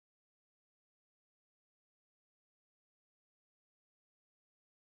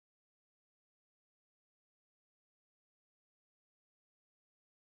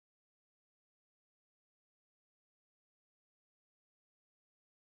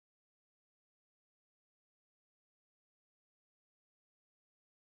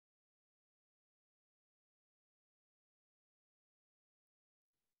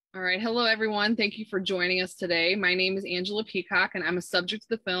All right. Hello, everyone. Thank you for joining us today. My name is Angela Peacock, and I'm a subject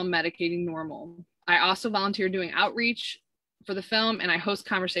of the film Medicating Normal. I also volunteer doing outreach for the film, and I host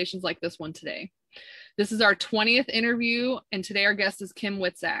conversations like this one today. This is our 20th interview, and today our guest is Kim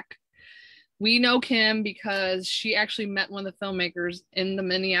Witczak. We know Kim because she actually met one of the filmmakers in the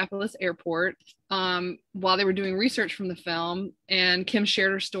Minneapolis airport while they were doing research from the film, and Kim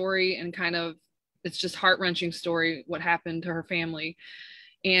shared her story and it's just heart-wrenching story, what happened to her family.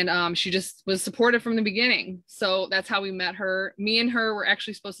 And she just was supportive from the beginning. So that's how we met her. Me and her were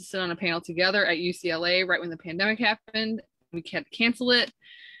actually supposed to sit on a panel together at UCLA right when the pandemic happened. We had to cancel it,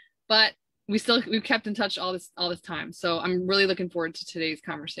 but we've kept in touch all this time. So I'm really looking forward to today's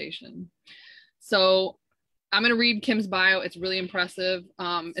conversation. So I'm going to read Kim's bio. It's really impressive.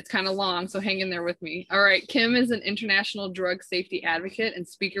 It's kind of long, so hang in there with me. All right. Kim is an international drug safety advocate and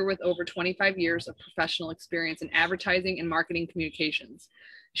speaker with over 25 years of professional experience in advertising and marketing communications.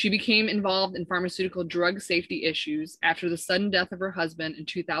 She became involved in pharmaceutical drug safety issues after the sudden death of her husband in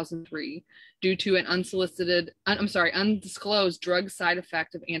 2003 due to an undisclosed drug side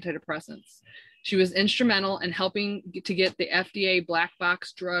effect of antidepressants. She was instrumental in helping to get the FDA black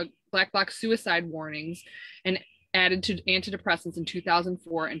box suicide warnings and added to antidepressants in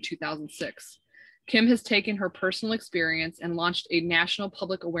 2004 and 2006. Kim has taken her personal experience and launched a national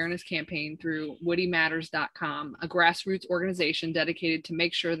public awareness campaign through wittymatters.com, a grassroots organization dedicated to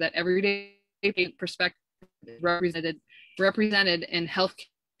make sure that everyday perspective is represented in healthcare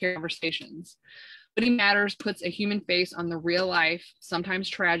conversations. Witty Matters puts a human face on the real life, sometimes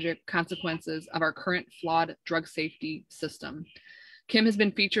tragic consequences of our current flawed drug safety system. Kim has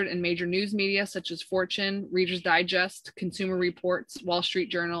been featured in major news media such as Fortune, Reader's Digest, Consumer Reports, Wall Street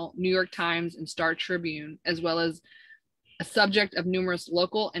Journal, New York Times, and Star Tribune, as well as a subject of numerous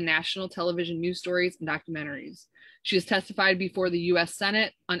local and national television news stories and documentaries. She has testified before the U.S.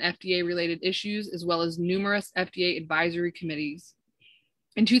 Senate on FDA-related issues, as well as numerous FDA advisory committees.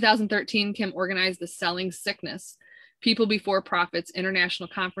 In 2013, Kim organized the Selling Sickness, People Before Profits international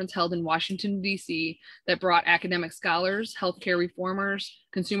conference held in Washington, D.C. that brought academic scholars, healthcare reformers,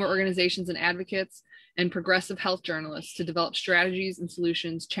 consumer organizations and advocates, and progressive health journalists to develop strategies and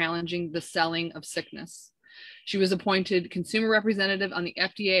solutions challenging the selling of sickness. She was appointed consumer representative on the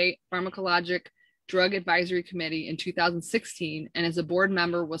FDA Pharmacologic Drug Advisory Committee in 2016 and is a board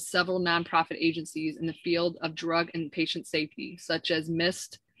member with several nonprofit agencies in the field of drug and patient safety, such as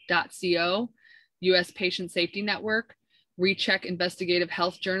MIST.co, U.S. Patient Safety Network, Witczak Investigative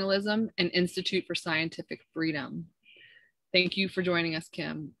Health Journalism, and Institute for Scientific Freedom. Thank you for joining us,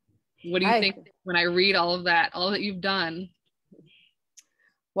 Kim. What do you think when I read all that you've done?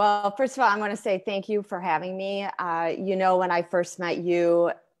 Well, first of all, I want to say thank you for having me. When I first met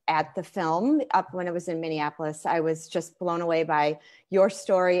you at the film up when it was in Minneapolis, I was just blown away by your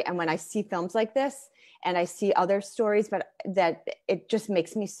story. And when I see films like this and I see other stories, but that it just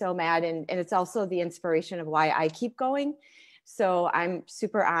makes me so mad. And it's also the inspiration of why I keep going. So I'm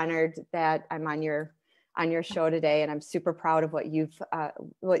super honored that I'm on your show today. And I'm super proud of what you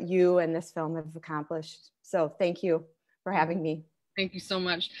and this film have accomplished. So thank you for having me. Thank you so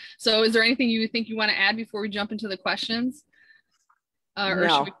much. So is there anything you think you want to add before we jump into the questions?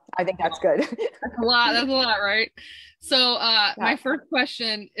 No, I think that's good. That's a lot, right? So my first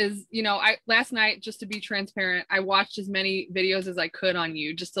question is, last night, just to be transparent, I watched as many videos as I could on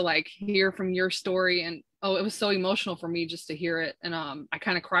you just to hear from your story. And it was so emotional for me just to hear it. And I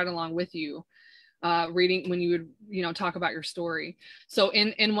kind of cried along with you reading when you would, talk about your story. So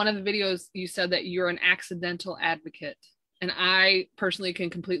in one of the videos, you said that you're an accidental advocate. And I personally can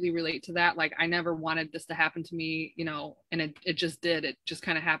completely relate to that. I never wanted this to happen to me, and it just did. It just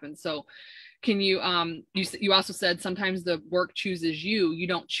kind of happened. So can you, you also said sometimes the work chooses you, you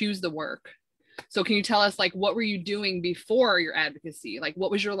don't choose the work. So can you tell us, what were you doing before your advocacy?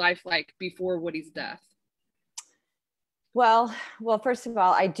 What was your life like before Woody's death? Well, first of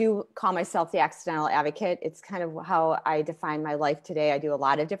all, I do call myself the accidental advocate. It's kind of how I define my life today. I do a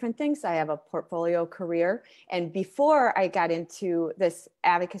lot of different things. I have a portfolio career. And before I got into this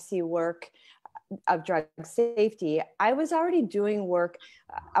advocacy work of drug safety, I was already doing work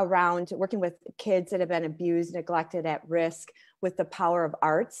around working with kids that have been abused, neglected, at risk with the power of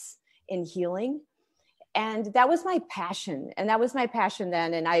arts in healing. And that was my passion. And that was my passion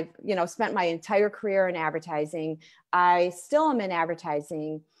then. And I've, spent my entire career in advertising. I still am in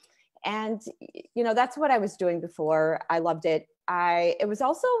advertising. And, that's what I was doing before. I loved it. It was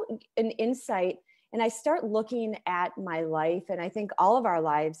also an insight. And I start looking at my life, and I think all of our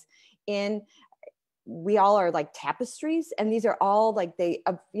lives, in we all are like tapestries, and these are all like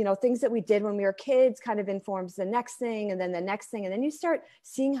things that we did when we were kids kind of informs the next thing, and then the next thing, and then you start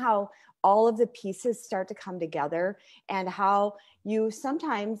seeing how all of the pieces start to come together, and how you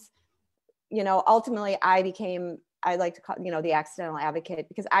sometimes, ultimately I like to call, the accidental advocate,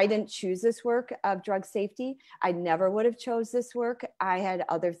 because I didn't choose this work of drug safety. I never would have chose this work. I had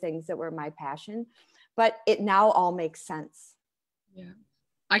other things that were my passion, but it now all makes sense. Yeah.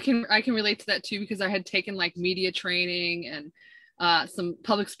 I can relate to that too, because I had taken like media training and some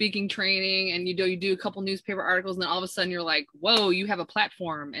public speaking training, and you do a couple newspaper articles, and then all of a sudden you're like, whoa, you have a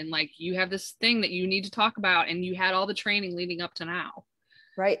platform, and like you have this thing that you need to talk about, and you had all the training leading up to now.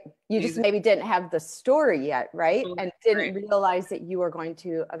 Right. You just maybe didn't have the story yet, right? And didn't realize that you were going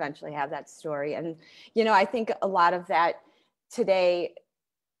to eventually have that story. And, I think a lot of that today,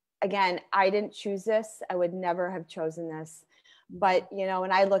 again, I didn't choose this. I would never have chosen this. But,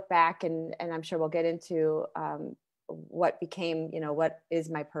 when I look back, and I'm sure we'll get into what became, what is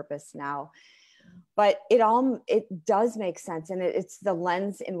my purpose now. But it does make sense. And it's the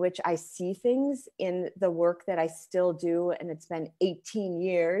lens in which I see things in the work that I still do. And it's been 18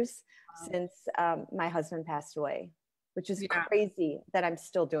 years since my husband passed away, which is crazy that I'm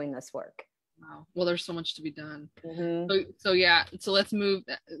still doing this work. Wow. Well, there's so much to be done. Mm-hmm. So let's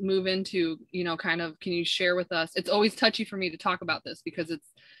move into, kind of, can you share with us? It's always touchy for me to talk about this because it's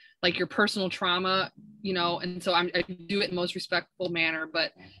like your personal trauma, and so I do it in the most respectful manner,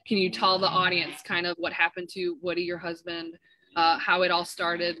 but can you tell the audience kind of what happened to Woody, your husband, how it all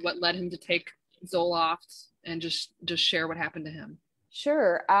started, what led him to take Zoloft, and just share what happened to him?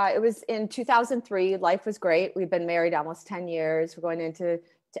 Sure. It was in 2003. Life was great. We've been married almost 10 years. We're going into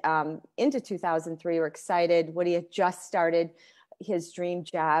 2003. We're excited. Woody had just started his dream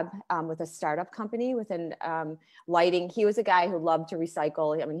job with a startup company within lighting. He was a guy who loved to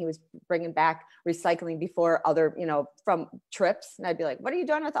recycle. I mean, he was bringing back recycling before other, from trips. And I'd be like, what are you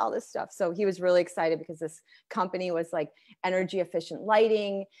doing with all this stuff? So he was really excited because this company was like energy efficient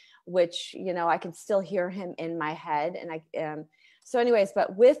lighting, which, I can still hear him in my head. And so anyways,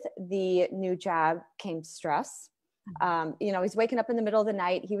 but with the new job came stress. He's waking up in the middle of the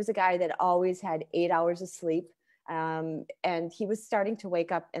night. He was a guy that always had 8 hours of sleep. And he was starting to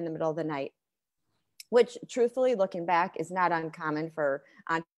wake up in the middle of the night, which truthfully, looking back, is not uncommon for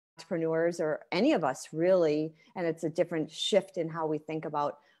entrepreneurs or any of us really. And it's a different shift in how we think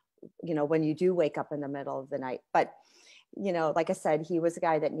about, when you do wake up in the middle of the night. But, like I said, he was a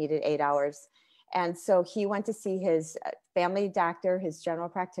guy that needed 8 hours. And so he went to see his family doctor, his general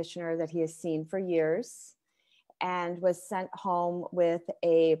practitioner that he has seen for years, and was sent home with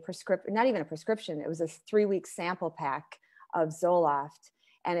a prescription, not even a prescription. It was a 3-week sample pack of Zoloft.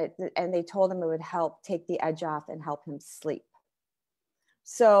 And they told him it would help take the edge off and help him sleep.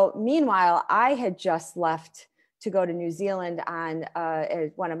 So meanwhile, I had just left to go to New Zealand on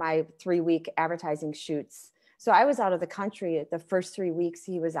one of my 3-week advertising shoots. So I was out of the country the first 3 weeks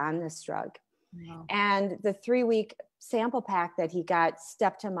he was on this drug. Wow. And the 3-week sample pack that he got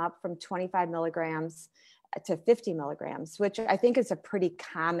stepped him up from 25 milligrams to 50 milligrams, which I think is a pretty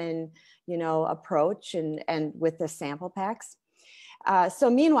common, approach and with the sample packs. So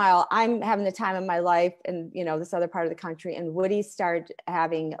meanwhile, I'm having the time of my life in, this other part of the country, and Woody started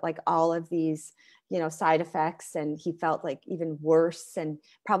having like all of these, side effects, and he felt like even worse, and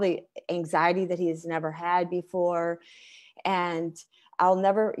probably anxiety that he's never had before. And I'll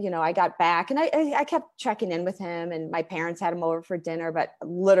never, I got back and I kept checking in with him, and my parents had him over for dinner, but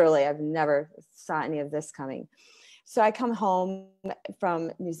literally I've never saw any of this coming. So I come home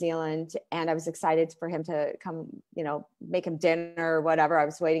from New Zealand, and I was excited for him to come, make him dinner or whatever. I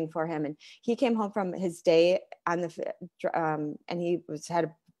was waiting for him, and he came home from his day on and he had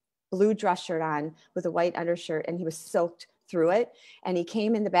a blue dress shirt on with a white undershirt, and he was soaked through it. And he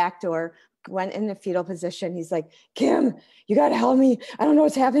came in the back door, went in the fetal position. He's like, Kim, you got to help me. I don't know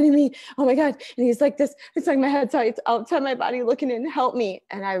what's happening to me. Oh my God. And he's like this, it's like my head's outside my body looking in, help me.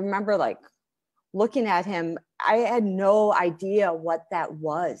 And I remember like looking at him. I had no idea what that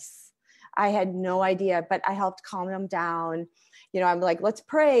was. I had no idea, but I helped calm him down. I'm like, let's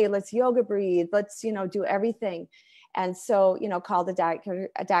pray, let's yoga breathe, let's, do everything. And so, called a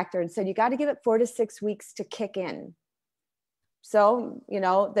doctor and said, you got to give it 4 to 6 weeks to kick in. So,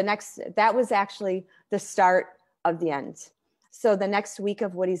 that was actually the start of the end. So the next week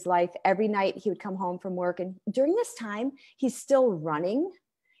of Woody's life, every night he would come home from work. And during this time, he's still running.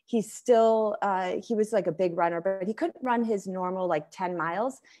 He's still, he was like a big runner, but he couldn't run his normal like 10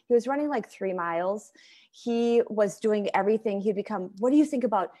 miles. He was running like 3 miles. He was doing everything. He'd become, what do you think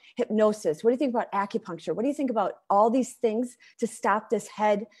about hypnosis? What do you think about acupuncture? What do you think about all these things to stop this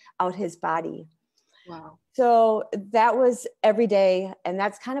head out his body? Wow. So that was every day. And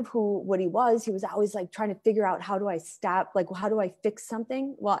that's kind of what he was. He was always like trying to figure out, how do I stop? Like, how do I fix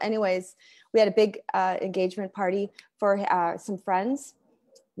something? Well, anyways, we had a big engagement party for some friends.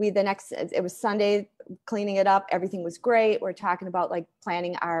 It was Sunday, cleaning it up. Everything was great. We're talking about like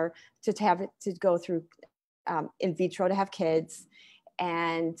planning to go through in vitro to have kids,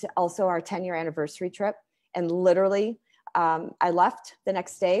 and also our 10-year anniversary trip. And literally, I left the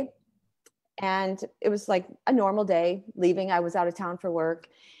next day, and it was like a normal day leaving. I was out of town for work,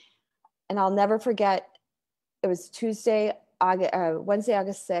 and I'll never forget. It was Wednesday,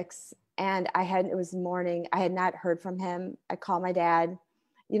 August 6th. And it was morning. I had not heard from him. I called my dad.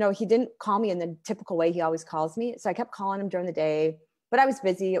 You know, he didn't call me in the typical way he always calls me. So I kept calling him during the day, but I was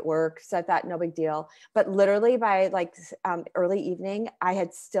busy at work. So I thought, no big deal. But literally by like early evening, I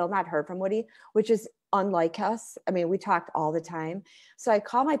had still not heard from Woody, which is unlike us. I mean, we talked all the time. So I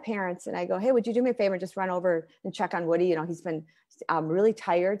call my parents and I go, hey, would you do me a favor and just run over and check on Woody? You know, he's been really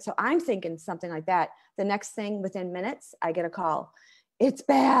tired. So I'm thinking something like that. The next thing, within minutes, I get a call. It's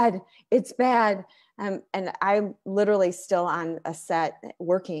bad. It's bad. And I'm literally still on a set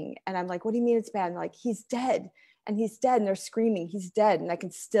working. And I'm like, what do you mean it's bad? And like, he's dead. And he's dead. And they're screaming, he's dead. And I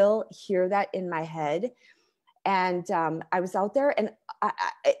can still hear that in my head. And I was out there, and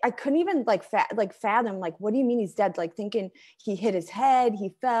I couldn't even fathom, like, what do you mean he's dead? Like, thinking he hit his head,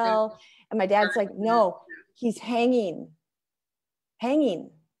 he fell. And my dad's like, no, he's hanging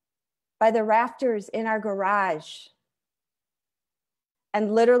by the rafters in our garage.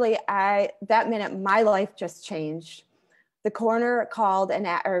 And literally that minute, my life just changed. The coroner called, then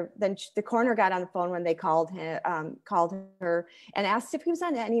the coroner got on the phone when they called her and asked if he was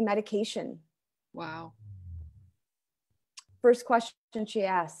on any medication. Wow. First question she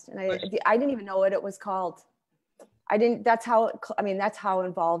asked. And I didn't even know what it was called. That's how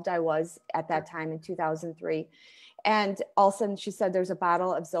involved I was at that time in 2003. And all of a sudden she said, there's a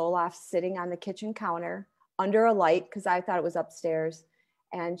bottle of Zoloft sitting on the kitchen counter under a light, because I thought it was upstairs.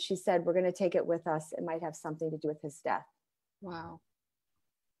 And she said, we're going to take it with us. It might have something to do with his death. Wow.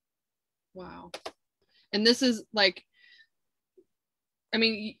 Wow. And this is like, I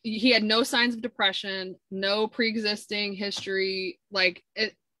mean, he had no signs of depression, no pre-existing history, like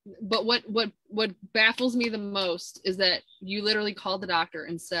it. But what baffles me the most is that you literally called the doctor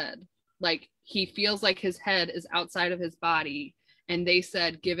and said, like, he feels like his head is outside of his body, and they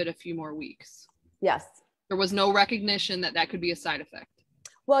said, give it a few more weeks. Yes. There was no recognition that could be a side effect.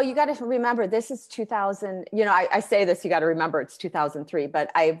 Well, you got to remember, this is 2000, you know, I say this, you got to remember it's 2003,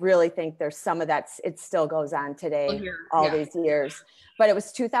 but I really think there's some of that, it still goes on today, these years. But it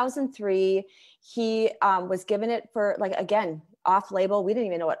was 2003. He was given it for, like, again, off-label. We didn't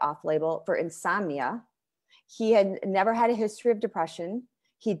even know what off-label, for insomnia. He had never had a history of depression.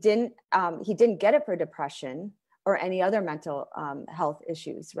 He didn't get it for depression or any other mental health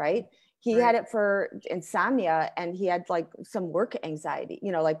issues, right? He had it for insomnia, and he had like some work anxiety,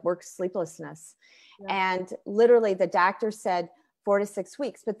 you know, like work sleeplessness. Yeah. And literally the doctor said 4 to 6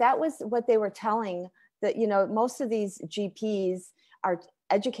 weeks, but that was what they were telling that, you know, most of these GPs are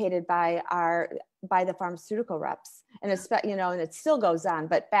educated by the pharmaceutical reps, and you know, and it still goes on,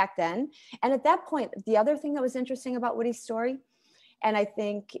 but back then. And at that point, the other thing that was interesting about Woody's story, and I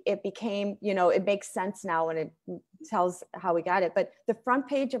think it became, you know, it makes sense now when it tells how we got it. But the front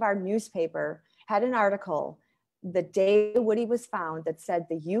page of our newspaper had an article the day Woody was found that said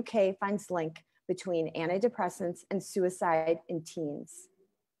the UK finds link between antidepressants and suicide in teens.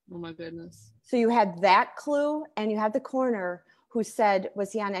 Oh my goodness. So you had that clue, and you had the coroner who said,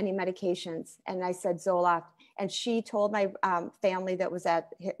 was he on any medications? And I said, Zoloft. And she told my family that was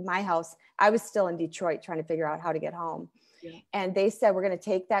at my house. I was still in Detroit trying to figure out how to get home. Yeah. And they said, we're going to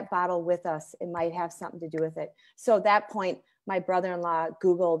take that bottle with us. It might have something to do with it. So at that point, my brother-in-law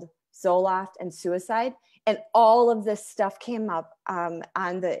Googled Zoloft and suicide, and all of this stuff came up on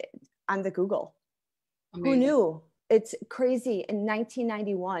the Google. Amazing. Who knew? It's crazy. In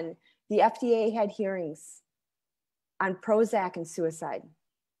 1991, the FDA had hearings on Prozac and suicide.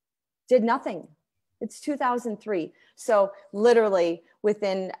 Did nothing. It's 2003. So literally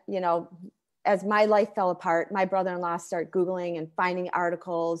within, you know, as my life fell apart, my brother-in-law started Googling and finding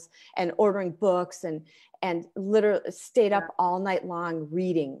articles and ordering books, and literally stayed up all night long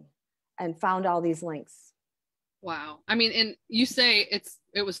reading and found all these links. Wow. I mean, and you say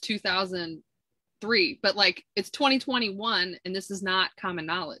it was 2003, but like it's 2021 and this is not common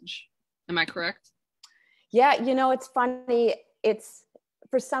knowledge. Am I correct? Yeah. You know, it's funny. It's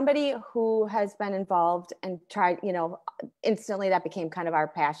for somebody who has been involved and tried, you know, instantly that became kind of our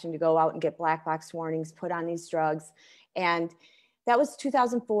passion to go out and get black box warnings, put on these drugs. And That was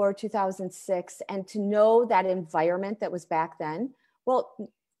 2004, 2006. And to know that environment that was back then, well,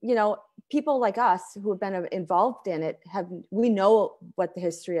 you know, people like us who have been involved in it we know what the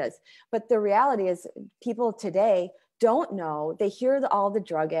history is. But the reality is people today don't know. They hear all the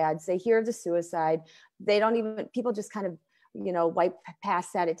drug ads, they hear the suicide. They don't even, people just kind of, you know, wipe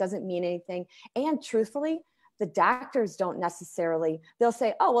past that. It doesn't mean anything. And truthfully, the doctors don't necessarily, they'll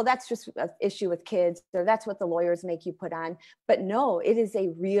say, oh, well, that's just an issue with kids, or that's what the lawyers make you put on. But no, it is a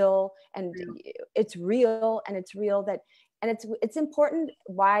real, and it's real, and it's real that, and it's important.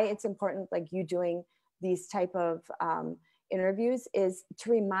 Why it's important, like you doing these type of interviews, is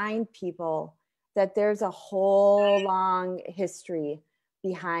to remind people that there's a whole long history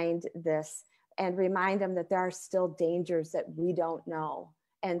behind this, and remind them that there are still dangers that we don't know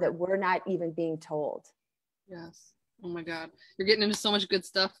and that we're not even being told. Yes. Oh my God. You're getting into so much good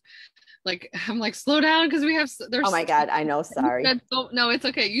stuff. Like, I'm like, slow down, because there's, oh my God, I know, sorry. No, it's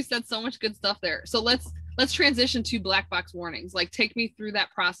okay. You said so much good stuff there. So let's transition to black box warnings. Like, take me through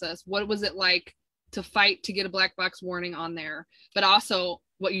that process. What was it like to fight to get a black box warning on there? But also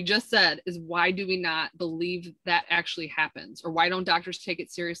what you just said is, why do we not believe that actually happens? Or why don't doctors take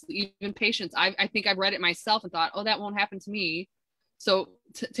it seriously? Even patients, I think I've read it myself and thought, oh, that won't happen to me. So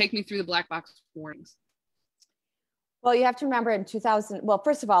take me through the black box warnings. Well, you have to remember in 2000, well,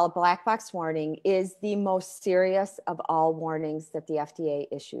 first of all, a black box warning is the most serious of all warnings that the FDA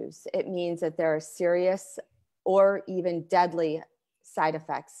issues. It means that there are serious or even deadly side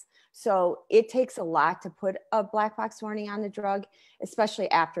effects. So it takes a lot to put a black box warning on the drug,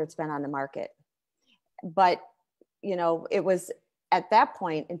 especially after it's been on the market. But, you know, it was at that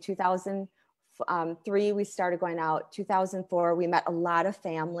point in 2003, we started going out. 2004, we met a lot of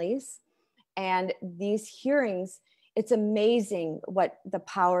families, and these hearings, it's amazing what the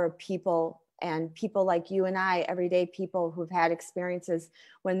power of people, and people like you and I, everyday people who've had experiences,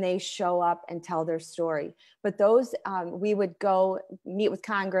 when they show up and tell their story. But those, we would go meet with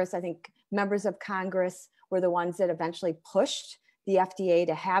Congress. I think members of Congress were the ones that eventually pushed the FDA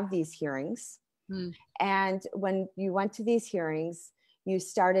to have these hearings. And when you went to these hearings, you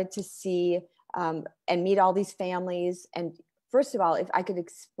started to see and meet all these families. And first of all, if I could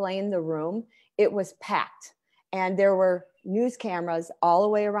explain the room, it was packed. And there were news cameras all the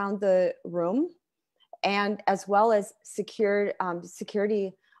way around the room, and as well as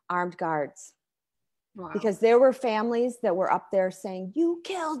security armed guards. Wow. Because there were families that were up there saying, you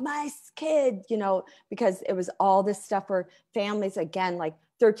killed my kid, you know, because it was all this stuff where families, again, like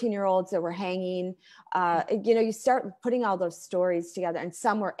 13-year-olds that were hanging, you know, you start putting all those stories together, and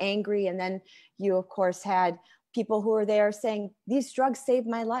some were angry. And then you, of course, had people who were there saying, these drugs saved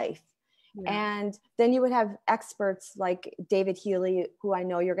my life. Yeah. And then you would have experts like David Healy, who I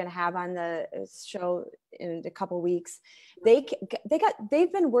know you're going to have on the show in a couple of weeks. They've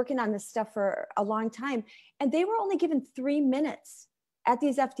been working on this stuff for a long time, and they were only given 3 minutes at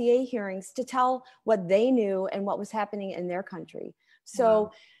these FDA hearings to tell what they knew and what was happening in their country.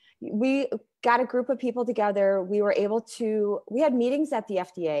 So we got a group of people together. We had meetings at the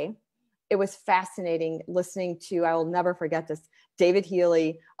FDA. It was fascinating listening to, I will never forget this, David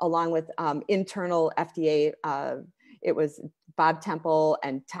Healy, along with internal FDA. It was Bob Temple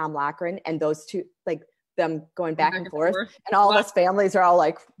and Tom Loughran, and those two, like them going back and forth. And all of us families are all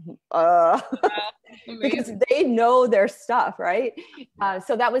like, because they know their stuff, right?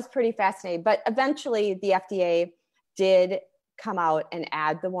 So that was pretty fascinating. But eventually the FDA did come out and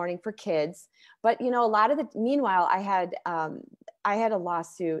add the warning for kids. But, you know, meanwhile, I had a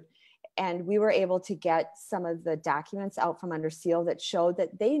lawsuit, and we were able to get some of the documents out from under seal that showed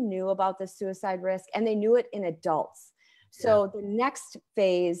that they knew about the suicide risk, and they knew it in adults. So the next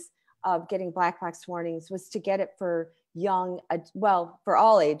phase of getting black box warnings was to get it for for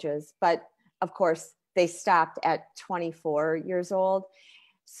all ages. But of course, they stopped at 24 years old.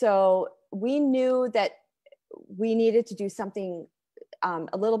 So we knew that we needed to do something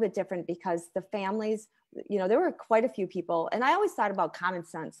a little bit different, because the families, you know, there were quite a few people, and I always thought about common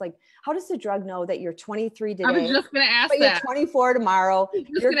sense. Like, how does the drug know that you're 23 today? I was just going to ask but that. You're 24 tomorrow.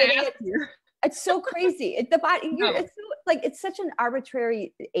 You're getting it. You. It's so crazy. The body, no. It's such an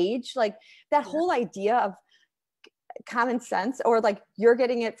arbitrary age. Like that whole idea of common sense, or like you're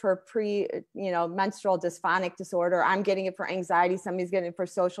getting it for menstrual dysphonic disorder. I'm getting it for anxiety. Somebody's getting it for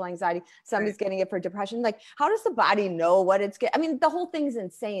social anxiety. Somebody's getting it for depression. Like, how does the body know what it's getting? I mean, the whole thing's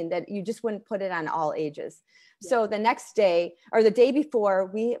insane that you just wouldn't put it on all ages. Yeah. So the next day, or the day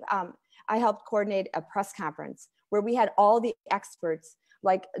before, I helped coordinate a press conference where we had all the experts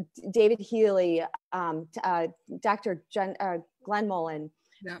like David Healy, Dr. Glenn Mullen,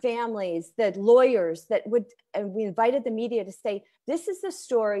 Yeah. families, the lawyers that would, and we invited the media to say, this is the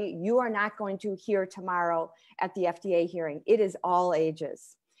story you are not going to hear tomorrow at the FDA hearing. It is all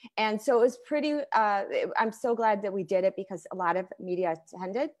ages. And so it was pretty, I'm so glad that we did it because a lot of media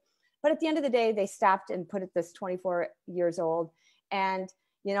attended. But at the end of the day, they stopped and put it this 24 years old. And,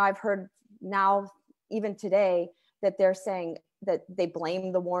 you know, I've heard now, even today, that they're saying that they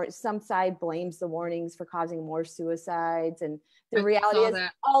blame some side blames the warnings for causing more suicides. And the reality is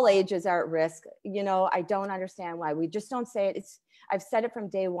all ages are at risk. You know, I don't understand why we just don't say it. I've said it from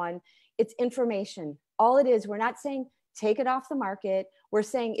day one. It's information. All it is, we're not saying take it off the market. We're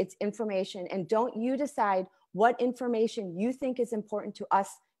saying it's information. And don't you decide what information you think is important to us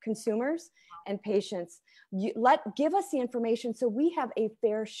consumers and patients. Give us the information so we have a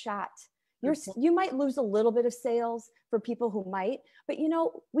fair shot. You might lose a little bit of sales for people who might, but you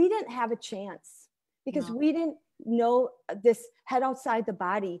know, we didn't have a chance because we didn't know this head outside the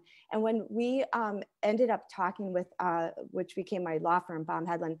body. And when we ended up talking with, which became my law firm, Baum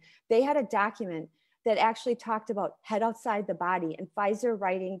Hedlund, they had a document that actually talked about head outside the body, and Pfizer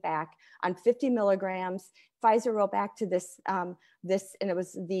writing back on 50 milligrams. Pfizer wrote back to this, and it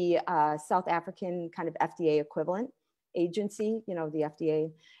was the South African kind of FDA equivalent agency, you know, the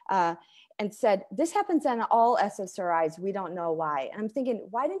FDA, and said, this happens on all SSRIs. We don't know why. And I'm thinking,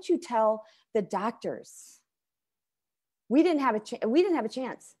 why didn't you tell the doctors? We didn't have a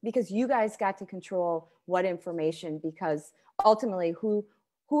chance because you guys got to control what information, because ultimately who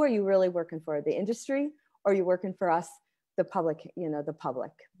are you really working for? The industry, or are you working for us, the public, you know, the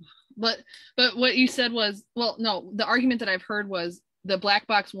public? But what you said was, well, no, the argument that I've heard was the black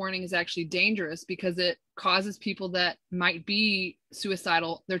box warning is actually dangerous because it causes people that might be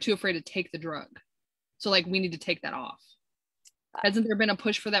suicidal. They're too afraid to take the drug. So like, we need to take that off. Hasn't there been a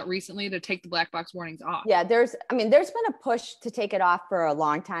push for that recently, to take the black box warnings off? Yeah, there's been a push to take it off for a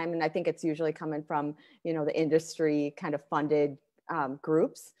long time. And I think it's usually coming from, you know, the industry kind of funded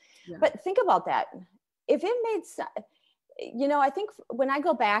groups. Yeah. But think about that. If it made sense, you know, I think when I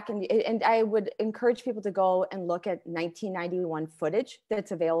go back and I would encourage people to go and look at 1991 footage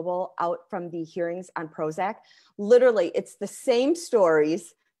that's available out from the hearings on Prozac. Literally, it's the same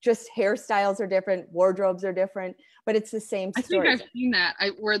stories, just hairstyles are different, wardrobes are different, but it's the same story. I think I've seen that,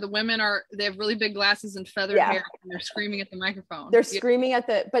 where the women they have really big glasses and feathered hair, and they're screaming at the microphone. They're screaming at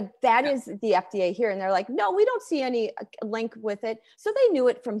but that is the FDA here. And they're like, no, we don't see any link with it. So they knew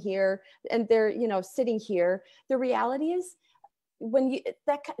it from here, and they're, you know, sitting here. The reality is,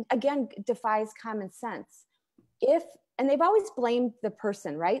 that again defies common sense. And they've always blamed the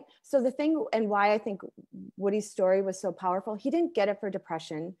person, right? So the thing, and why I think Woody's story was so powerful, he didn't get it for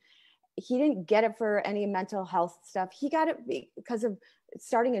depression. He didn't get it for any mental health stuff. He got it because of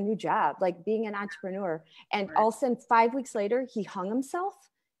starting a new job, like being an entrepreneur. And all of a sudden, 5 weeks later, he hung himself.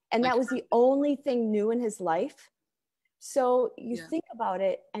 And that was the only thing new in his life. So you think about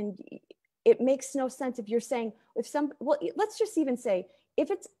it, and it makes no sense if you're saying, let's just even say, if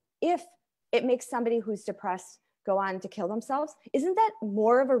it makes somebody who's depressed go on to kill themselves, isn't that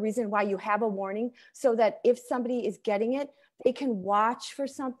more of a reason why you have a warning, so that if somebody is getting it, they can watch for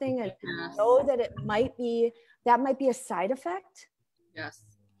something and know that might be a side effect? Yes.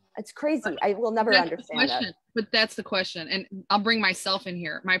 It's crazy. I will never understand that. But that's the question. And I'll bring myself in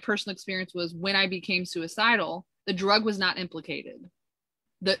here. My personal experience was, when I became suicidal, the drug was not implicated.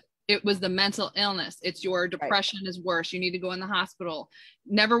 It was the mental illness. It's your depression is worse. You need to go in the hospital.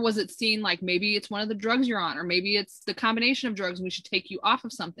 Never was it seen like, maybe it's one of the drugs you're on, or maybe it's the combination of drugs and we should take you off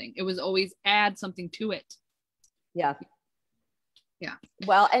of something. It was always add something to it. Yeah. Yeah.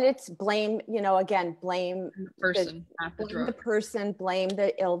 Well, and it's blame, you know, again, blame the person, not the drug. The person, blame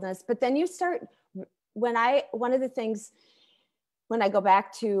the illness. But then you start, one of the things, when I go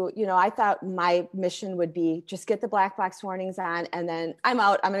back to, you know, I thought my mission would be just get the black box warnings on, and then I'm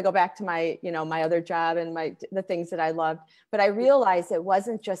out. I'm going to go back to my, you know, my other job and the things that I loved. But I realized it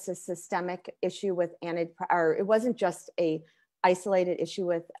wasn't just a systemic issue with it wasn't just a isolated issue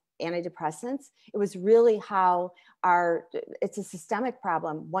with antidepressants. It was really how it's a systemic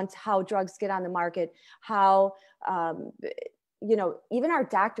problem. Once how drugs get on the market, how, you know, even our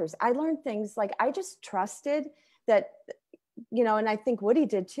doctors, I learned things like, I just trusted that, you know, and I think Woody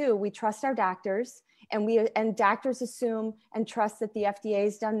did too. We trust our doctors, and doctors assume and trust that the FDA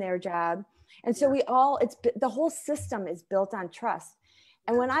has done their job. And so the whole system is built on trust.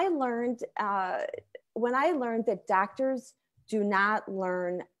 And when I learned that doctors do not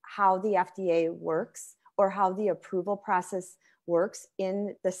learn how the FDA works or how the approval process works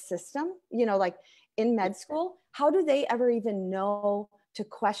in the system, you know, like in med school, how do they ever even know to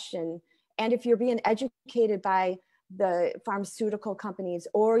question? And if you're being educated by the pharmaceutical companies,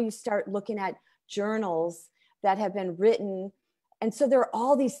 or you start looking at journals that have been written. And so there are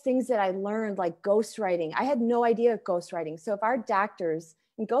all these things that I learned, like ghostwriting. I had no idea of ghostwriting. So if our doctors,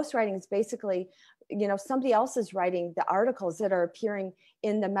 and ghostwriting is basically, you know, somebody else is writing the articles that are appearing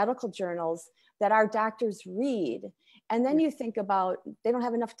in the medical journals that our doctors read. And then you think about, they don't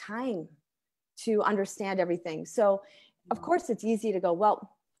have enough time to understand everything. So of course it's easy to go,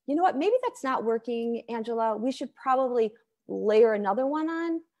 well, you know what, maybe that's not working, Angela. We should probably layer another one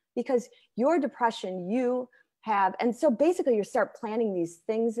on, because your depression, you have, and so basically you start planting these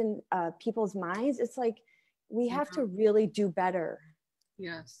things in people's minds. It's like, we have to really do better.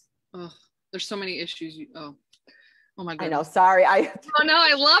 Yes. Oh, there's so many issues. Oh my goodness. I know, sorry. Oh no,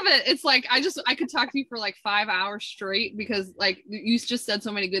 I love it. It's like, I could talk to you for like 5 hours straight, because like you just said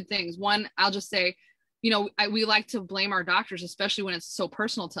so many good things. One, I'll just say, you know, we like to blame our doctors, especially when it's so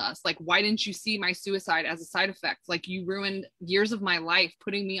personal to us. Like, why didn't you see my suicide as a side effect? Like, you ruined years of my life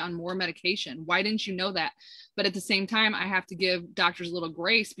putting me on more medication. Why didn't you know that? But at the same time, I have to give doctors a little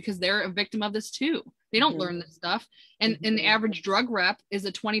grace, because they're a victim of this too. They don't learn this stuff. And the average drug rep is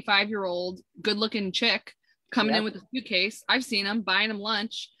a 25-year-old good looking chick coming in with a suitcase. I've seen them buying them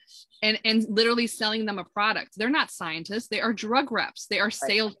lunch and literally selling them a product. They're not scientists. They are drug reps. They are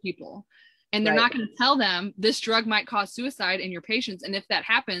salespeople. And they're not going to tell them this drug might cause suicide in your patients. And if that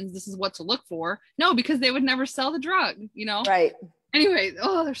happens, this is what to look for. No, because they would never sell the drug, you know? Right. Anyway,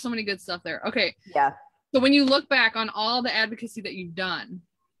 oh, there's so many good stuff there. Okay. Yeah. So when you look back on all the advocacy that you've done,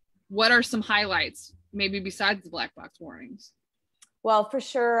 what are some highlights, maybe besides the black box warnings? Well, for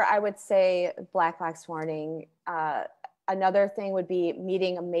sure, I would say black box warning. Another thing would be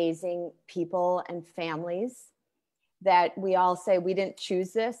meeting amazing people and families that we all say, we didn't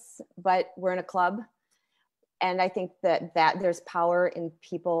choose this, but we're in a club. And I think that there's power in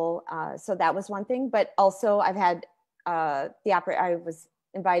people. So that was one thing. But also I've had I was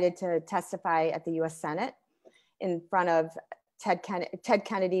invited to testify at the US Senate in front of Ted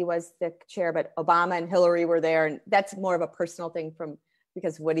Kennedy was the chair, but Obama and Hillary were there. And that's more of a personal thing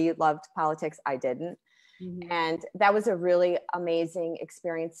because Woody loved politics. I didn't. And that was a really amazing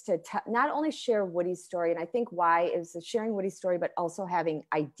experience to not only share Woody's story, and I think why is sharing Woody's story, but also having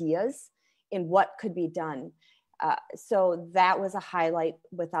ideas in what could be done. So that was a highlight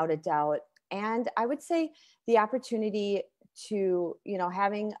without a doubt. And I would say the opportunity to, you know,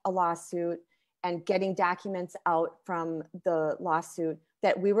 having a lawsuit and getting documents out from the lawsuit,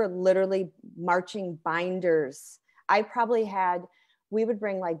 that we were literally marching binders. We would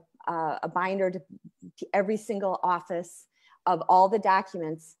bring like a binder to every single office of all the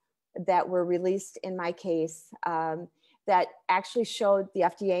documents that were released in my case, that actually showed the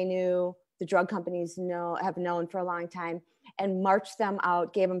FDA knew, the drug companies have known for a long time, and marched them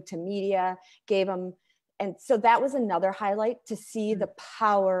out, gave them to media, and so that was another highlight, to see the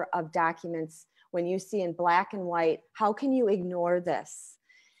power of documents when you see in black and white. How can you ignore this?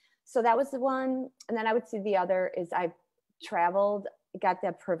 So that was the one. And then I would say the other is I've traveled, got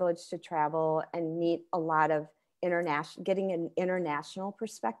that privilege to travel and meet a lot of getting an international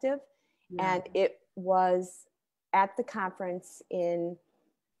perspective. And it was at the conference in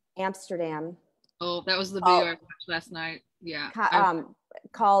Amsterdam. Oh, that was the video I watched last night. Yeah.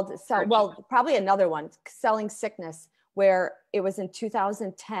 Probably another one, Selling Sickness, where it was in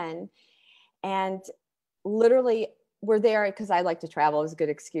 2010. And literally we're there because I like to travel. It was a good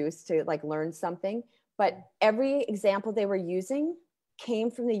excuse to like learn something. But every example they were using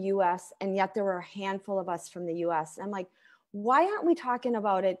came from the US, and yet there were a handful of us from the US. And I'm like, why aren't we talking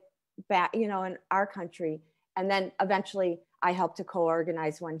about it back, you know, in our country? And then eventually I helped to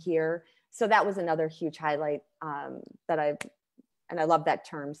co-organize one here. So that was another huge highlight and I love that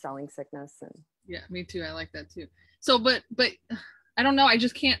term, selling sickness. And yeah, me too. I like that too. So, but I don't know. I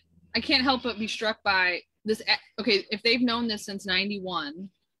can't help but be struck by this. Okay. If they've known this since 91,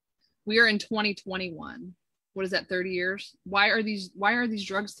 we are in 2021. What is that, 30 years? Why are these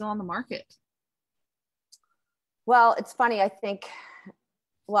drugs still on the market? Well, it's funny. I think,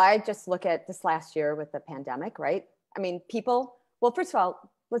 I just look at this last year with the pandemic, right? I mean, first of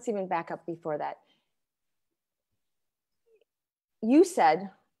all, let's even back up before that. You said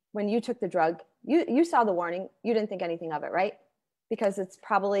when you took the drug, you saw the warning, you didn't think anything of it, right? Because it's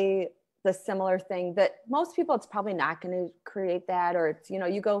probably the similar thing that most people, it's probably not going to create that, or it's, you know,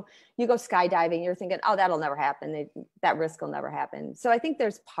 you go skydiving, you're thinking, oh, that'll never happen. That risk will never happen. So I think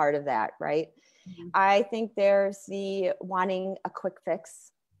there's part of that, right? I think there's the wanting a quick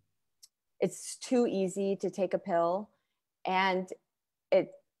fix. It's too easy to take a pill. And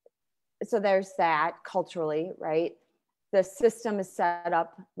so there's that culturally, right? The system is set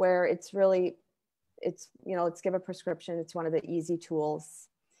up where it's really it's, you know, let's give a prescription. It's one of the easy tools.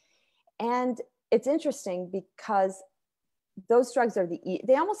 And it's interesting because those drugs are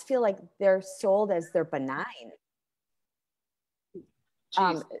they almost feel like they're sold as they're benign.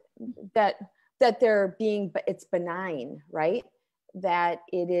 That they're being, it's benign, right? That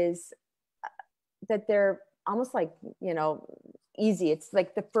it is, that they're almost like, you know, easy. It's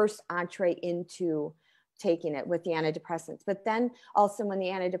like the first entree into taking it with the antidepressants. But then also when the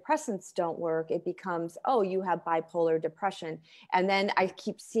antidepressants don't work, it becomes, oh, you have bipolar depression. And then I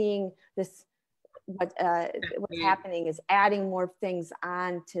keep seeing this, what's happening is adding more things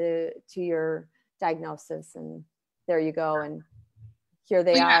on to your diagnosis. And there you go. And here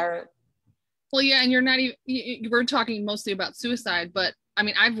they are. Well, yeah, and you're not even, we're talking mostly about suicide, but I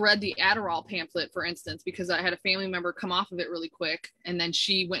mean, I've read the Adderall pamphlet, for instance, because I had a family member come off of it really quick, and then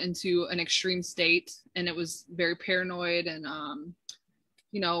she went into an extreme state, and it was very paranoid and,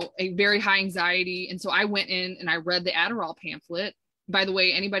 you know, a very high anxiety. And so I went in and I read the Adderall pamphlet. By the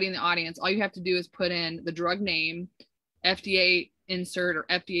way, anybody in the audience, all you have to do is put in the drug name, FDA insert or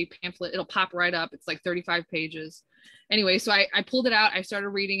FDA pamphlet. It'll pop right up. It's like 35 pages. Anyway, so I pulled it out. I started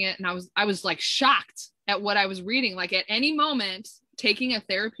reading it, and I was like shocked at what I was reading. Like at any moment, taking a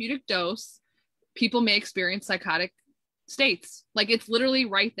therapeutic dose, people may experience psychotic states. Like it's literally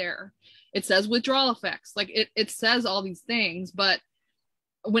right there. It says withdrawal effects. Like it says all these things. But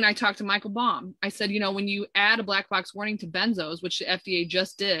when I talked to Michael Baum, I said, you know, when you add a black box warning to benzos, which the FDA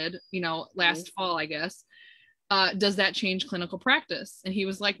just did, you know, last fall, I guess, does that change clinical practice? And he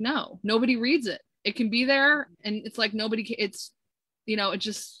was like, no, nobody reads it. It can be there. And it's like, it's, you know, it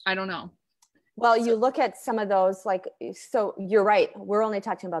just, I don't know. Well, you look at some of those, like, so you're right. We're only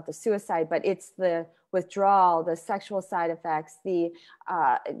talking about the suicide, but it's the withdrawal, the sexual side effects, the,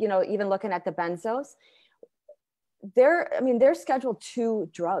 you know, even looking at the benzos, they're Schedule II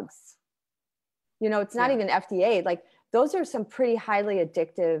drugs. You know, it's not even FDA. Like those are some pretty highly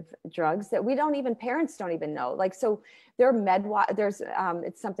addictive drugs that parents don't even know. Like, so there's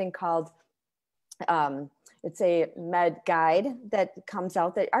it's something called, it's a med guide that comes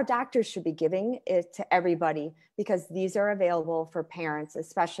out that our doctors should be giving it to everybody, because these are available for parents,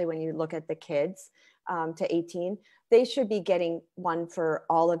 especially when you look at the kids to 18. They should be getting one for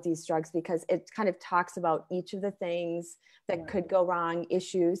all of these drugs, because it kind of talks about each of the things that could go wrong,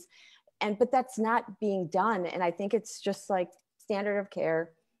 issues. But that's not being done. And I think it's just like standard of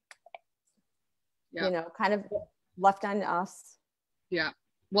care, you know, kind of left on us. Yeah.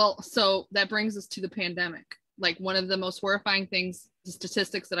 Well, so that brings us to the pandemic. Like one of the most horrifying things, the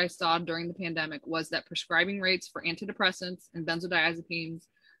statistics that I saw during the pandemic was that prescribing rates for antidepressants and benzodiazepines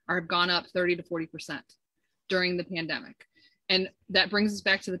have gone up 30 to 40% during the pandemic. And that brings us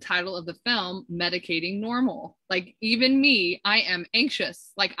back to the title of the film, Medicating Normal. Like even me, I am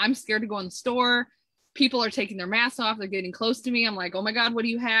anxious. Like I'm scared to go in the store. People are taking their masks off. They're getting close to me. I'm like, oh my God, what do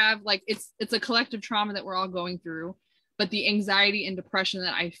you have? Like it's a collective trauma that we're all going through. But the anxiety and depression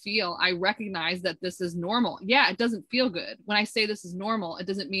that I feel, I recognize that this is normal. Yeah, it doesn't feel good. When I say this is normal, it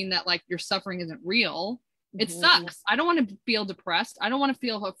doesn't mean that like your suffering isn't real. It sucks. I don't want to feel depressed. I don't want to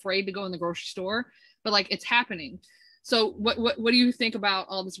feel afraid to go in the grocery store, but like it's happening. So what do you think about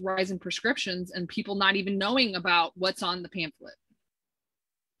all this rise in prescriptions and people not even knowing about what's on the pamphlet?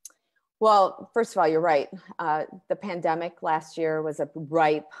 Well, first of all, you're right. The pandemic last year was a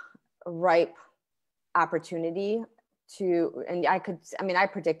ripe opportunity I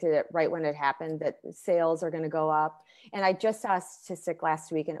predicted it right when it happened, that sales are going to go up. And I just saw a statistic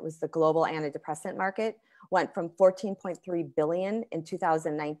last week, and it was the global antidepressant market went from 14.3 billion in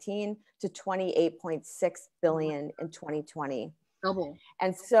 2019 to 28.6 billion in 2020. Double.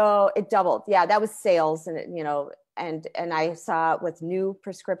 And so it doubled. Yeah, that was sales. And, and I saw it with new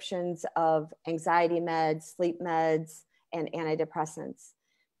prescriptions of anxiety meds, sleep meds, and antidepressants.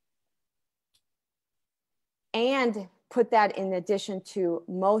 And put that in addition to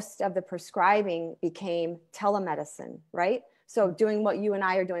most of the prescribing became telemedicine, right? So doing what you and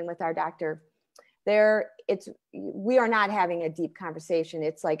I are doing with our doctor, we are not having a deep conversation.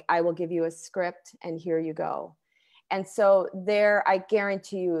 It's like, I will give you a script and here you go. And so I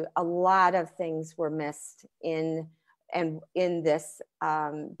guarantee you a lot of things were missed in this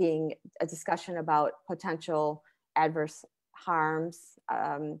being a discussion about potential adverse harms.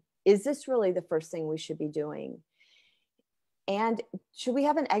 Is this really the first thing we should be doing? And should we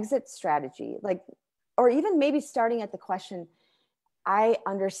have an exit strategy? Or even maybe starting at the question, I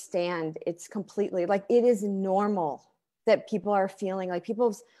understand it's completely, like, it is normal that people are feeling like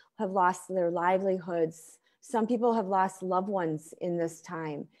people have lost their livelihoods. Some people have lost loved ones in this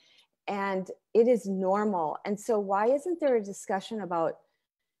time, and it is normal. And so why isn't there a discussion about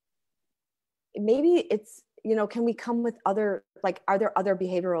maybe it's, you know, can we come with other, like, are there other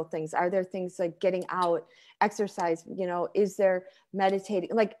behavioral things? Are there things like getting out, exercise, you know, is there meditating,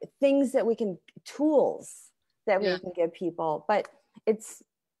 like things that we can, tools that we can give people? But it's,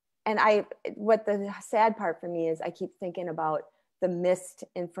 and what the sad part for me is I keep thinking about the missed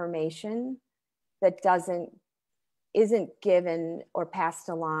information that isn't given or passed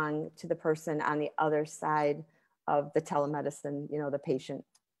along to the person on the other side of the telemedicine, you know, the patient.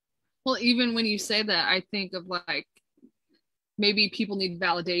 Well, even when you say that, I think of like, maybe people need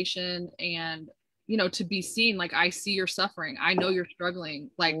validation and, you know, to be seen. Like, I see you're suffering. I know you're struggling.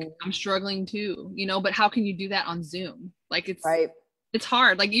 Like, I'm struggling too, you know, but how can you do that on Zoom? Like, it's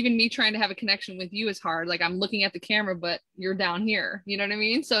hard. Like, even me trying to have a connection with you is hard. Like, I'm looking at the camera, but you're down here, you know what I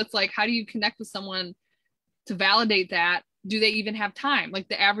mean? So it's like, how do you connect with someone to validate that? Do they even have time? Like,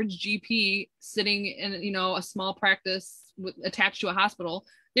 the average GP sitting in, you know, a small practice attached to a hospital,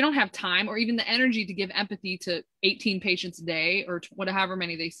 they don't have time or even the energy to give empathy to 18 patients a day or whatever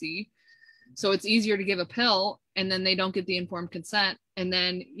many they see. So it's easier to give a pill, and then they don't get the informed consent. And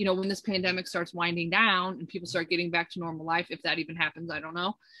then, you know, when this pandemic starts winding down and people start getting back to normal life, if that even happens, I don't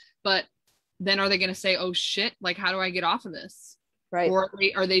know. But then are they going to say, oh shit, like, how do I get off of this? Right. Or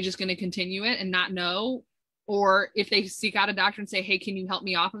are they just going to continue it and not know? Or if they seek out a doctor and say, hey, can you help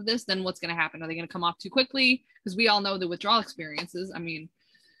me off of this? Then what's going to happen? Are they going to come off too quickly? Because we all know the withdrawal experiences. I mean,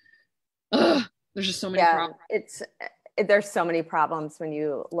 there's just so many problems. There's so many problems when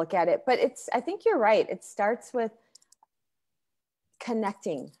you look at it, but I think you're right. It starts with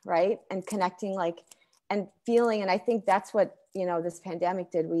connecting, right? And connecting, like, and feeling. And I think that's what, you know, this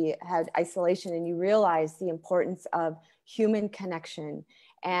pandemic did. We had isolation, and you realize the importance of human connection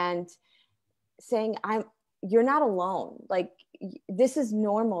and saying, you're not alone. Like, this is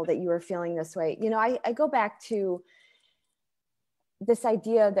normal that you are feeling this way. You know, I go back to this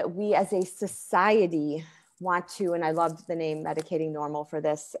idea that we as a society want to, and I loved the name Medicating Normal for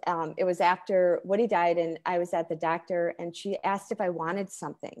this. It was after Woody died, and I was at the doctor, and she asked if I wanted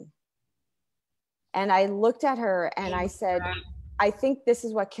something. And I looked at her and I said, I think this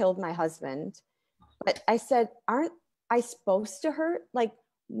is what killed my husband. But I said, aren't I supposed to hurt? Like,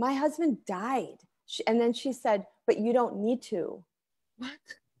 my husband died. And then she said, but you don't need to. What?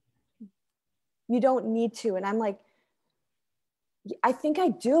 You don't need to. And I'm like, I think I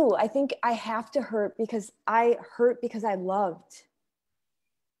do. I think I have to hurt because I loved.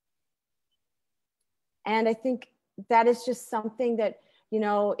 And I think that is just something that, you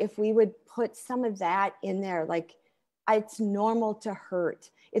know, if we would put some of that in there, like, it's normal to hurt.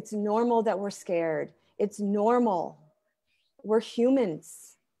 It's normal that we're scared. It's normal. We're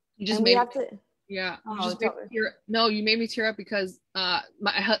humans. You just made yeah. You made me tear up because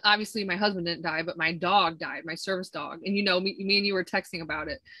obviously my husband didn't die, but my dog died, my service dog. And, you know, me and you were texting about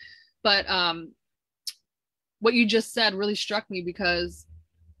it. But what you just said really struck me, because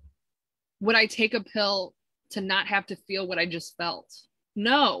would I take a pill to not have to feel what I just felt?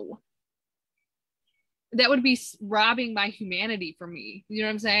 No. That would be robbing my humanity from me. You know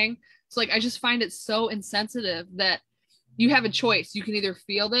what I'm saying? So, like, I just find it so insensitive that you have a choice. You can either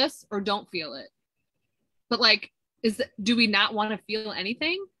feel this or don't feel it. But, like, do we not want to feel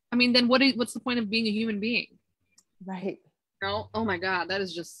anything? I mean, then what's the point of being a human being? Right. No. Oh my God. That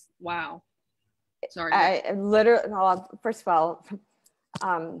is just, wow. Sorry. I literally, well, first of all,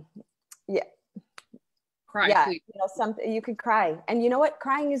 yeah. Cry, yeah, please. You know, you could cry. And you know what?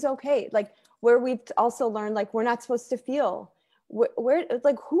 Crying is okay. Like, where we've also learned, like, we're not supposed to feel.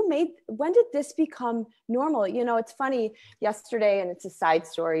 Like, when did this become normal? You know, it's funny, yesterday, and it's a side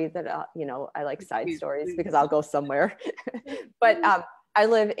story that, you know, I like side stories because I'll go somewhere. But I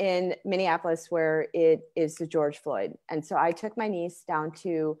live in Minneapolis, where it is the George Floyd. And so I took my niece down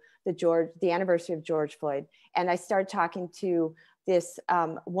to the anniversary of George Floyd. And I started talking to this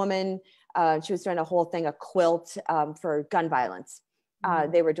woman. She was doing a whole thing, a quilt for gun violence.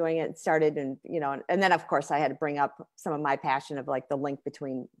 They were doing it, started, and, you know, and then of course I had to bring up some of my passion of, like, the link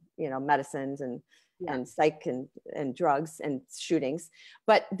between, you know, medicines and psych and drugs and shootings.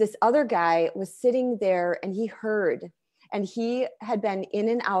 But this other guy was sitting there, and he heard, and he had been in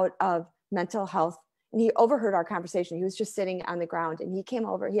and out of mental health, and he overheard our conversation. He was just sitting on the ground, and he came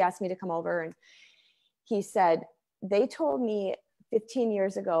over, he asked me to come over, and he said, they told me 15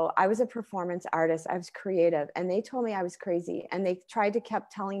 years ago, I was a performance artist. I was creative, and they told me I was crazy. And they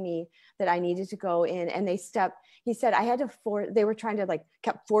kept telling me that I needed to go in, and he said, I had to they were trying to, like,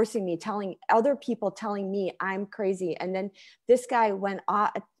 kept forcing me, telling other people, telling me I'm crazy. And then this guy went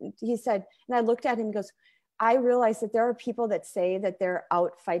off, he said, and I looked at him, he goes, I realized that there are people that say that they're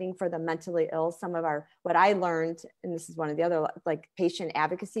out fighting for the mentally ill. Some of what I learned, and this is one of the other like patient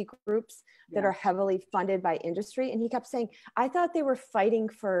advocacy groups that are heavily funded by industry. And he kept saying, I thought they were fighting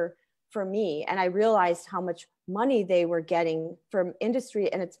for me. And I realized how much money they were getting from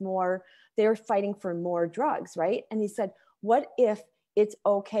industry. And it's more, they're fighting for more drugs, right? And he said, what if it's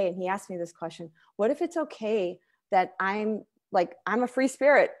okay? And he asked me this question, what if it's okay that I'm a free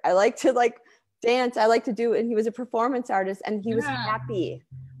spirit. I like to like dance. I like to do, and he was a performance artist and he was happy.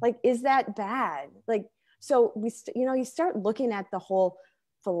 Like, is that bad? Like, so you start looking at the whole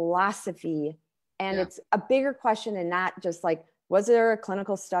philosophy, and it's a bigger question, and not just like, was there a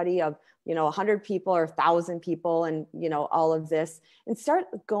clinical study of, 100 people or 1,000 people and, all of this, and start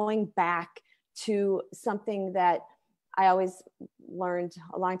going back to something that I always learned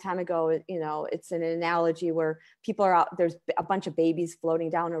a long time ago. It's an analogy where people are out, there's a bunch of babies floating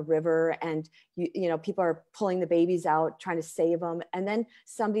down a river, and people are pulling the babies out, trying to save them. And then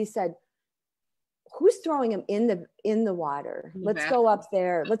somebody said, who's throwing them in the water? Let's go up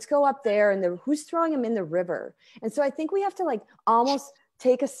there. Let's go up there. And who's throwing them in the river? And so I think we have to like almost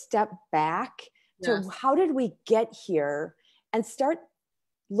take a step back to how did we get here, and start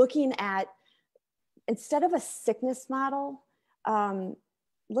looking at, instead of a sickness model,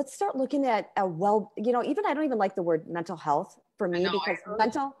 let's start looking at I don't even like the word mental health for me, because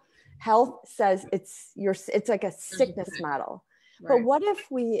mental health says it's like a sickness model. Right. But what if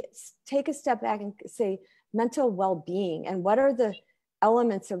we take a step back and say mental well-being, and what are the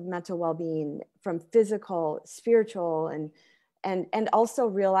elements of mental well-being, from physical, spiritual, and also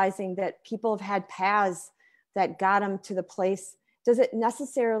realizing that people have had paths that got them to the place. Does it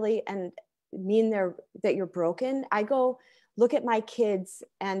necessarily mean that you're broken? I go look at my kids,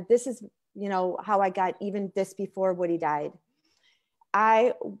 and this is how I got even this before Woody died.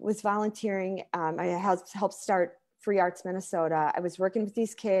 I was volunteering. I helped start Free Arts Minnesota. I was working with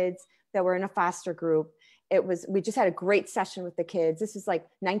these kids that were in a foster group. We just had a great session with the kids. This was like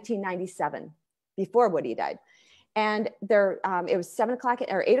 1997, before Woody died. And it was 7 o'clock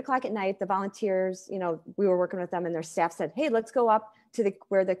or 8 o'clock at night. The volunteers, we were working with them, and their staff said, hey, let's go up to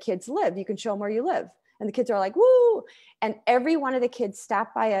where the kids live. You can show them where you live. And the kids are like, woo. And every one of the kids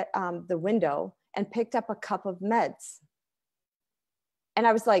stopped by the window and picked up a cup of meds. And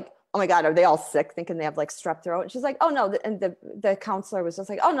I was like, oh my God, are they all sick, thinking they have like strep throat? And she's like, oh no. And the counselor was just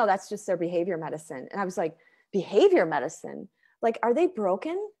like, oh no, that's just their behavior medicine. And I was like, behavior medicine? Like, are they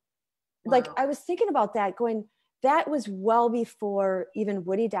broken? Wow. Like, I was thinking about that, going, that was well before even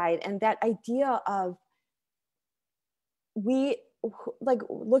Woody died. And that idea of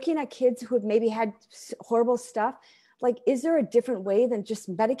looking at kids who have maybe had horrible stuff, like, is there a different way than just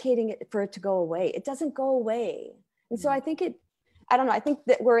medicating it for it to go away? It doesn't go away. And so I think I don't know, I think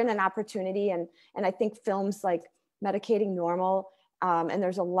that we're in an opportunity, and I think films like Medicating Normal, and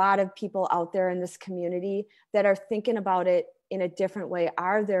there's a lot of people out there in this community that are thinking about it in a different way.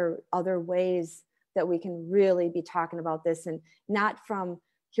 Are there other ways that we can really be talking about this, and not from,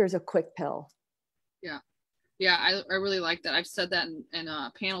 here's a quick pill? Yeah, I really like that. I've said that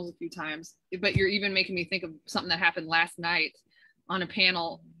in panels a few times, but you're even making me think of something that happened last night on a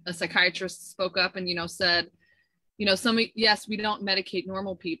panel. A psychiatrist spoke up and, said, yes, we don't medicate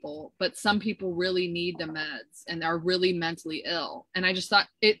normal people, but some people really need the meds and are really mentally ill. And I just thought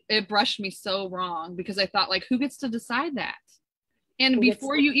it brushed me so wrong, because I thought, like, who gets to decide that? And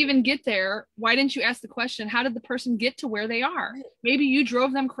before you even get there, why didn't you ask the question, how did the person get to where they are? Maybe you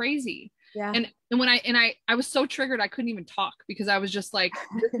drove them crazy. Yeah. And when I was so triggered, I couldn't even talk, because I was just like,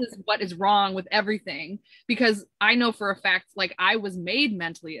 this is what is wrong with everything. Because I know for a fact, like, I was made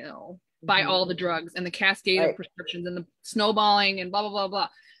mentally ill by all the drugs and the cascade of prescriptions and the snowballing and blah, blah, blah, blah.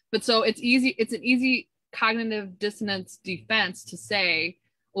 But so it's an easy cognitive dissonance defense to say,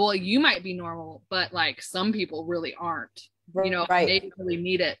 well, you might be normal, but like some people really aren't, they really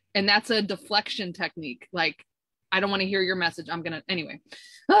need it. And that's a deflection technique. Like, I don't want to hear your message. I'm going to, anyway.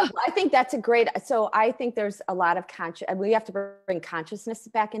 I think that's so I think there's a lot of we have to bring consciousness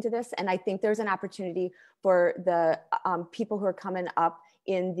back into this. And I think there's an opportunity for the people who are coming up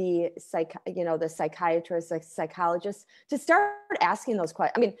in the psychiatrists, like psychologists, to start asking those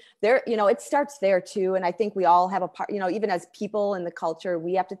questions. I mean, it starts there too. And I think we all have a part, even as people in the culture,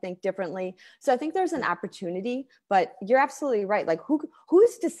 we have to think differently. So I think there's an opportunity, but you're absolutely right. Like,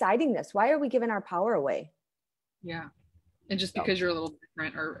 who's deciding this? Why are we giving our power away? Yeah. And just because you're a little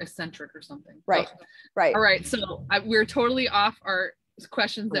different or eccentric or something. Right. So, right. All right. So we're totally off our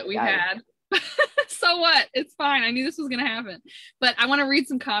questions that we had. So what? It's fine. I knew this was going to happen. But I want to read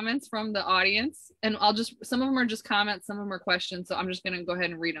some comments from the audience, and some of them are just comments, some of them are questions. So I'm just going to go ahead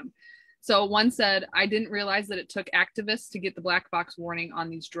and read them. So one said, I didn't realize that it took activists to get the black box warning on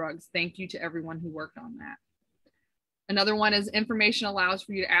these drugs. Thank you to everyone who worked on that. Another one is information allows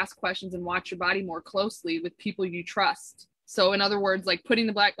for you to ask questions and watch your body more closely with people you trust. So in other words, like putting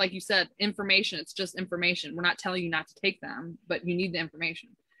the black, like you said, information, it's just information. We're not telling you not to take them, but you need the information.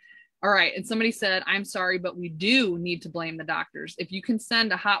 All right. And somebody said, I'm sorry, but we do need to blame the doctors. If you can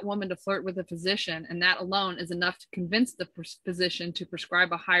send a hot woman to flirt with a physician, and that alone is enough to convince the physician to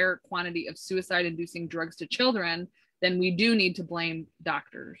prescribe a higher quantity of suicide-inducing drugs to children, then we do need to blame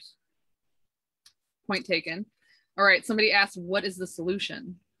doctors. Point taken. All right. Somebody asked, what is the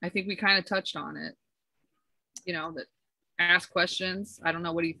solution? I think we kind of touched on it. You know, that ask questions. I don't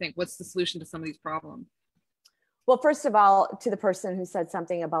know. What do you think? What's the solution to some of these problems? Well, first of all, to the person who said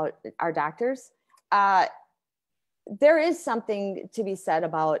something about our doctors, there is something to be said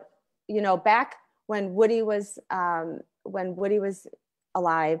about, you know, back when Woody was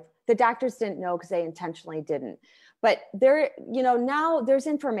alive, the doctors didn't know because they intentionally didn't. But there, you know, now there's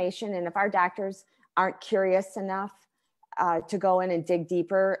information, and if our doctors aren't curious enough to go in and dig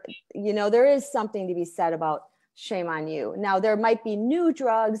deeper, you know, there is something to be said about shame on you. Now, there might be new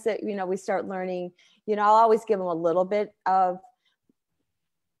drugs that, you know, we start learning. You know, I'll always give them a little bit of,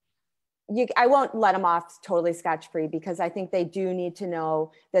 I won't let them off totally scotch-free, because I think they do need to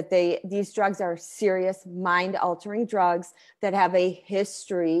know that these drugs are serious mind-altering drugs that have a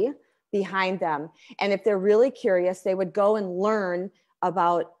history behind them. And if they're really curious, they would go and learn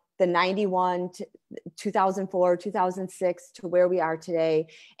about the 91 to 2004, 2006 to where we are today.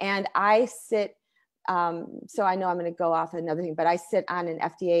 And I sit, so I know I'm going to go off another thing, but I sit on an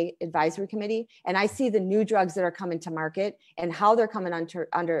FDA advisory committee, and I see the new drugs that are coming to market and how they're coming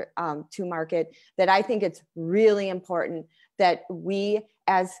to market, that I think it's really important that we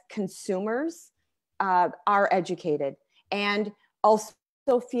as consumers are educated and also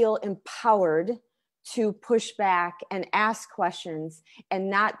feel empowered to push back and ask questions and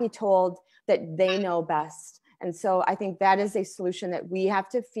not be told that they know best. And so I think that is a solution, that we have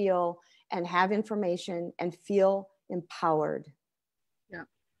to feel and have information and feel empowered. Yeah.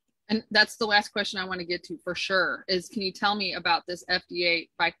 And that's the last question I want to get to for sure is, can you tell me about this FDA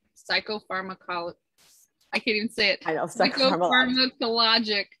by psychopharmacology? I can't even say it. I know,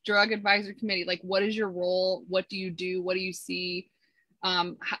 Psychopharmacologic Drug Advisory Committee. Like, what is your role? What do you do? What do you see?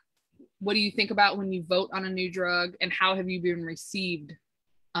 What do you think about when you vote on a new drug, and how have you been received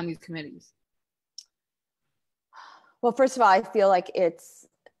on these committees? Well, first of all, I feel like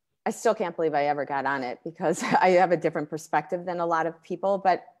I still can't believe I ever got on it, because I have a different perspective than a lot of people.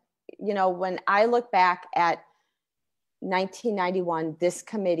 But, you know, when I look back at 1991, this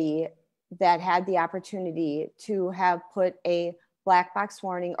committee that had the opportunity to have put a black box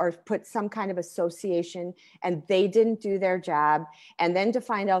warning or put some kind of association, and they didn't do their job, and then to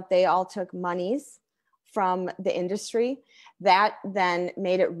find out they all took monies from the industry, that then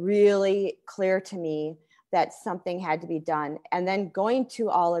made it really clear to me that something had to be done. And then going to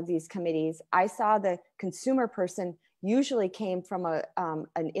all of these committees, I saw the consumer person usually came from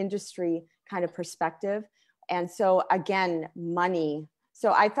an industry kind of perspective. And so again, money.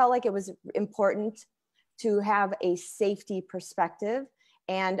 So I felt like it was important to have a safety perspective,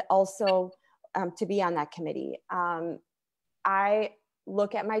 and also to be on that committee. I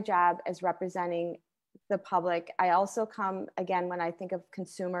look at my job as representing the public. I also come, again, when I think of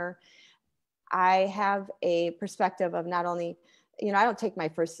consumer, I have a perspective of not only, you know, I don't take my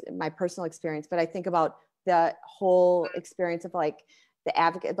personal experience, but I think about the whole experience of like the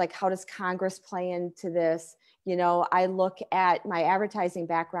advocate, like how does Congress play into this? You know, I look at my advertising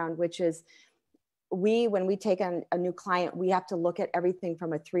background, which is when we take on a new client, we have to look at everything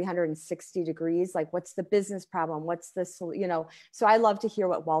from a 360 degrees, like what's the business problem? What's the, you know, so I love to hear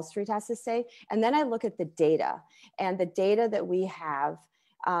what Wall Street has to say. And then I look at the data, and the data that we have,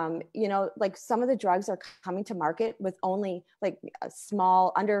 you know, like some of the drugs are coming to market with only like a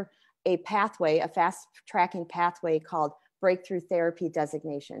small, under a pathway, a fast tracking pathway called breakthrough therapy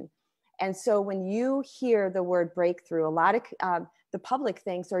designation. And so when you hear the word breakthrough, a lot of the public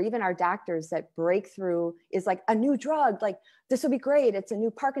thinks, or even our doctors, that breakthrough is like a new drug, like this will be great. It's a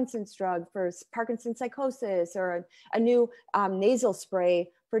new Parkinson's drug for Parkinson's psychosis, or a new nasal spray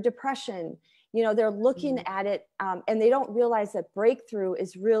for depression. You know, they're looking at it and they don't realize that breakthrough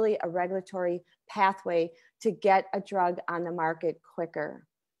is really a regulatory pathway to get a drug on the market quicker.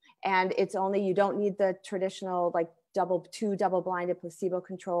 And it's only, you don't need the traditional like two double-blinded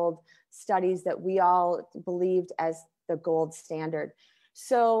placebo-controlled studies that we all believed as the gold standard.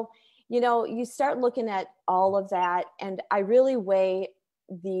 So, you know, you start looking at all of that, and I really weigh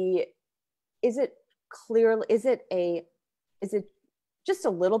is it just a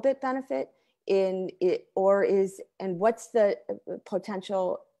little bit benefit in it, or and what's the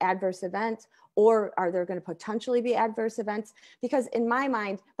potential adverse event, or are there going to potentially be adverse events? Because in my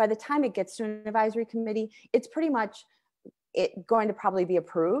mind, by the time it gets to an advisory committee, it's pretty much going to probably be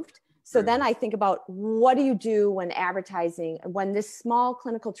approved. So then I think about, what do you do when advertising, when this small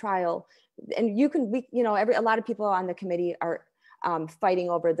clinical trial, and a lot of people on the committee are fighting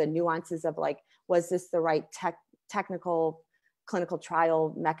over the nuances of like, was this the right technical clinical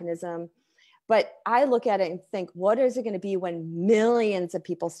trial mechanism? But I look at it and think, what is it going to be when millions of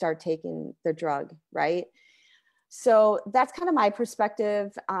people start taking the drug, right? So that's kind of my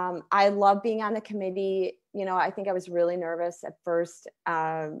perspective. I love being on the committee. I think I was really nervous at first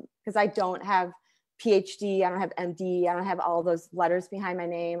because I don't have PhD, I don't have MD, I don't have all those letters behind my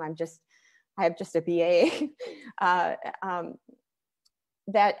name. I have just a BA.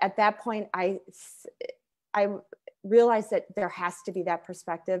 That at that point, I realized that there has to be that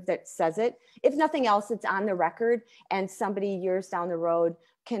perspective that says it. If nothing else, it's on the record, and somebody years down the road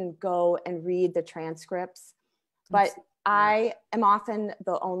can go and read the transcripts. But I am often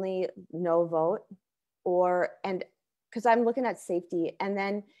the only no vote, because I'm looking at safety. And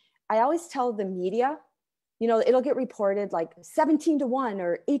then I always tell the media, it'll get reported like 17-1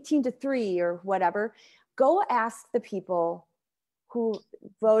 or 18-3 or whatever. Go ask the people who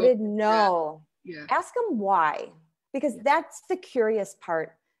voted no. Yeah. Ask them why, because that's the curious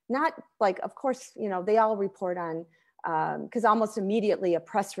part. Not like, of course, they all report on, because almost immediately a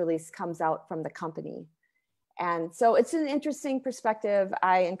press release comes out from the company. And so it's an interesting perspective.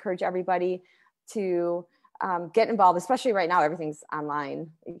 I encourage everybody to get involved, especially right now, everything's online.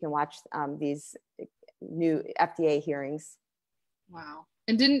 You can watch these new FDA hearings. Wow.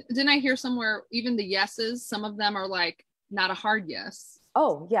 And didn't I hear somewhere, even the yeses, some of them are like not a hard yes?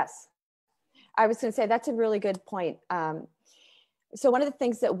 Oh, yes. I was going to say, that's a really good point. So one of the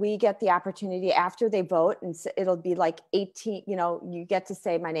things that we get the opportunity after they vote, and it'll be like 18, you get to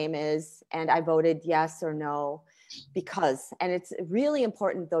say, my name is, and I voted yes or no, because, and it's really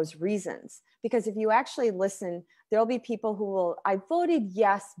important, those reasons, because if you actually listen, there'll be people who will, I voted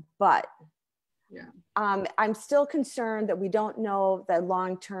yes, but I'm still concerned that we don't know the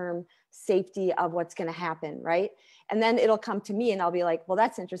long-term safety of what's going to happen, right? And then it'll come to me and I'll be like, well,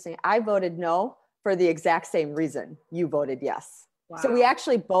 that's interesting. I voted no for the exact same reason you voted yes. Wow. So we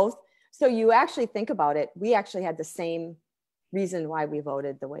actually so you actually think about it, we actually had the same reason why we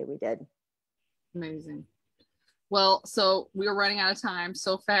voted the way we did. Amazing. Well, so we were running out of time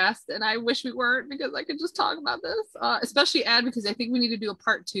so fast, and I wish we weren't, because I could just talk about this, especially advocacy. I think we need to do a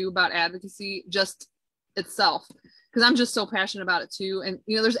part 2 about advocacy just itself, because I'm just so passionate about it too. And,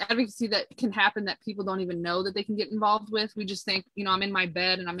 there's advocacy that can happen that people don't even know that they can get involved with. We just think, I'm in my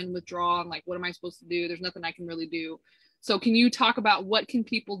bed and I'm in withdrawal. I'm like, what am I supposed to do? There's nothing I can really do. So can you talk about what can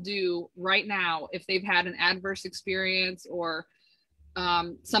people do right now if they've had an adverse experience, or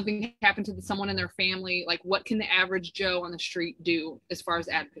something happened to someone in their family? Like, what can the average Joe on the street do as far as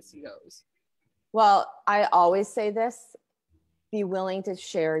advocacy goes? Well, I always say this: be willing to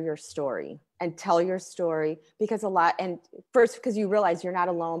share your story and tell your story, because first, because you realize you're not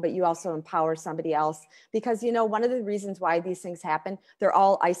alone, but you also empower somebody else, because, one of the reasons why these things happen, they're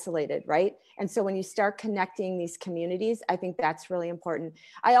all isolated, right? And so when you start connecting these communities, I think that's really important.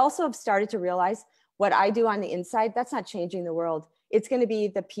 I also have started to realize what I do on the inside, that's not changing the world. It's going to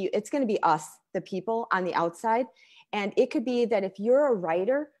be it's going to be us, the people on the outside. And it could be that if you're a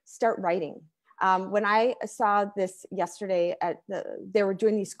writer, start writing. When I saw this yesterday they were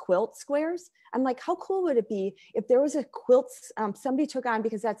doing these quilt squares. I'm like, how cool would it be if there was a quilt somebody took on,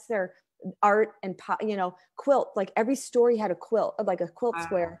 because that's their art and, quilt, like every story had a quilt, like a quilt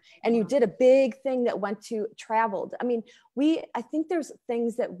square, and you did a big thing that traveled. I mean, I think there's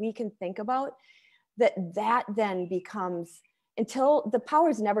things that we can think about that then becomes, until the power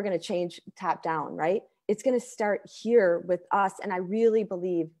is never going to change top down, right? It's going to start here with us. And I really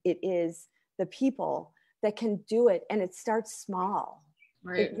believe it is the people that can do it, and it starts small.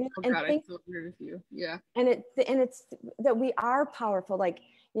 Right. I so agree with you. Yeah. And it's that we are powerful. Like,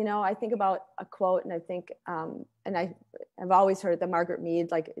 I think about a quote, and I think, and I've always heard the Margaret Mead,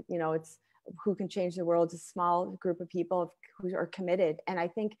 like, it's who can change the world, a small group of people who are committed. And I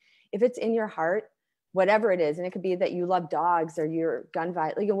think if it's in your heart, whatever it is, and it could be that you love dogs or you're gun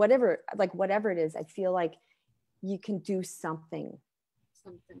violent, whatever it is, I feel like you can do something.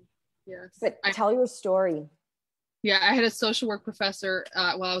 Yes. But tell your story. Yeah, I had a social work professor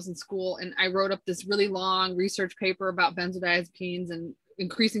while I was in school, and I wrote up this really long research paper about benzodiazepines and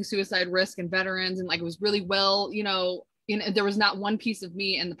increasing suicide risk in veterans. And it was really well, there was not one piece of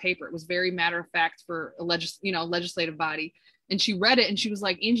me in the paper. It was very matter of fact for a legislative body. and she read it and she was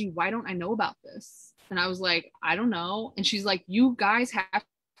like, Angie, why don't I know about this? And I was like, I don't know. And she's like, you guys have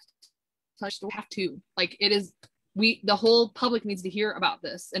to, like, it is, the whole public needs to hear about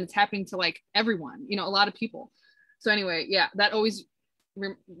this, and it's happening to like everyone, you know, a lot of people. So anyway, yeah,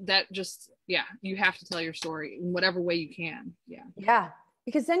 you have to tell your story in whatever way you can. Yeah,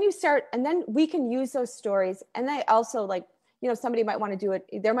 because then you start, and then we can use those stories. And I also, like, you know, somebody might want to do it.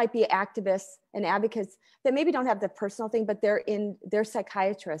 There might be activists and advocates that maybe don't have the personal thing, but they're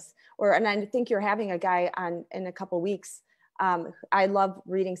psychiatrists, and I think you're having a guy on in a couple of weeks. I love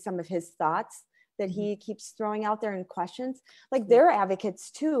reading some of his thoughts that he keeps throwing out there in questions. Like, they're advocates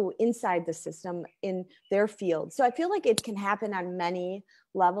too inside the system in their field. So I feel like it can happen on many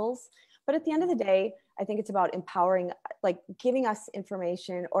levels. But at the end of the day, I think it's about empowering, like giving us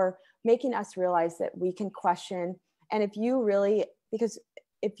information or making us realize that we can question. And because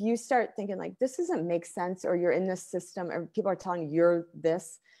if you start thinking like, this doesn't make sense, or you're in this system, or people are telling you you're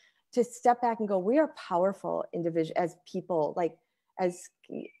this, to step back and go, we are powerful individuals as people,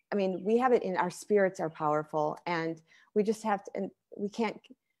 we have it in our spirits are powerful, and we just have to, and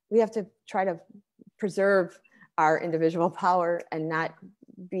we have to try to preserve our individual power and not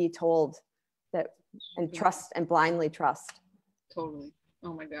be told that, and trust and blindly trust. Totally.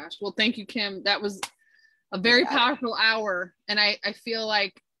 Oh my gosh. Well, thank you, Kim. That was a very powerful hour. And I feel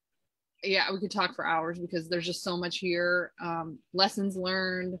like, we could talk for hours because there's just so much here. Lessons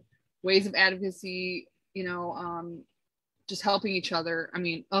learned, ways of advocacy, you know, just helping each other. I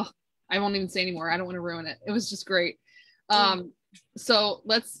mean, I won't even say anymore. I don't want to ruin it. It was just great. So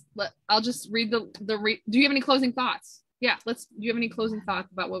I'll just read do you have any closing thoughts? Yeah, do you have any closing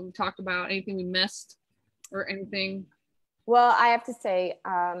thoughts about what we talked about? Anything we missed or anything? Well, I have to say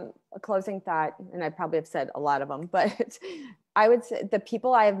a closing thought, and I probably have said a lot of them, but I would say the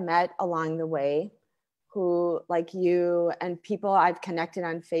people I have met along the way, who, like you, and people I've connected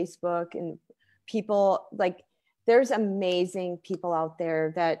on Facebook, and people like, there's amazing people out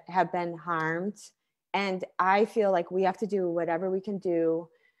there that have been harmed. And I feel like we have to do whatever we can do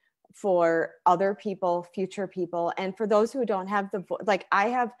for other people, future people. And for those who don't have I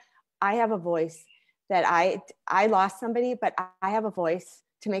have a voice, that I lost somebody, but I have a voice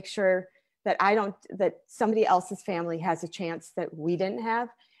to make sure that that somebody else's family has a chance that we didn't have.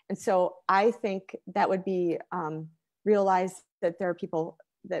 And so I think that would be realize that there are people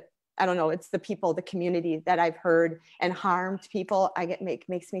that, I don't know, it's the people, the community that I've heard and harmed people.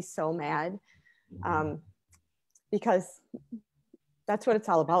 Makes me so mad, because that's what it's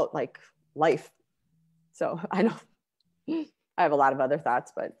all about, like life. So I know I have a lot of other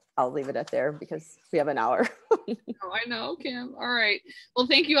thoughts, but I'll leave it at there because we have an hour. Oh, I know, Kim. All right. Well,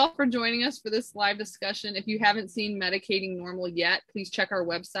 thank you all for joining us for this live discussion. If you haven't seen Medicating Normal yet, please check our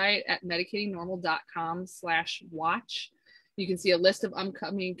website at medicatingnormal.com/watch. You can see a list of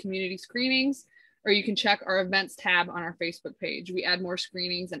upcoming community screenings, or you can check our events tab on our Facebook page. We add more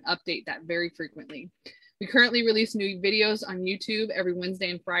screenings and update that very frequently. We currently release new videos on YouTube every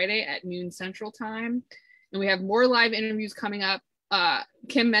Wednesday and Friday at noon Central Time. And we have more live interviews coming up.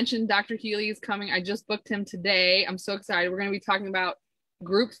 Kim mentioned Dr. Healy is coming. I just booked him today. I'm so excited. We're going to be talking about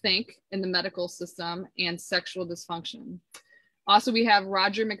groupthink in the medical system and sexual dysfunction. Also, we have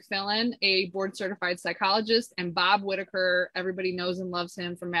Roger McFillin, a board certified psychologist, and Bob Whittaker. Everybody knows and loves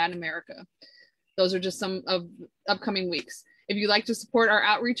him from Mad America. Those are just some of upcoming weeks. If you'd like to support our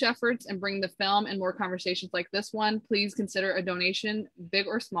outreach efforts and bring the film and more conversations like this one, please consider a donation, big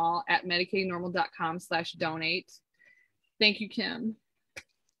or small, at medicatingnormal.com/donate. Thank you, Kim.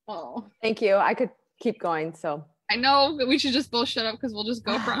 Oh, thank you. I could keep going. So I know, but we should just both shut up because we'll just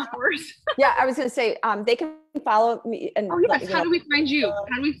go for hours. Yeah, I was going to say they can follow me. And how do we find you?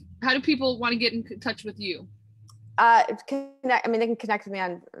 How do people want to get in touch with you? They can connect with me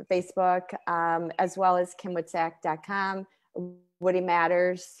on Facebook, as well as kimwitczak.com. Woody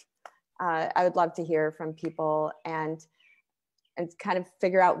Matters. I would love to hear from people and kind of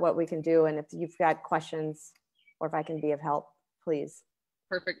figure out what we can do. And if you've got questions or if I can be of help, please.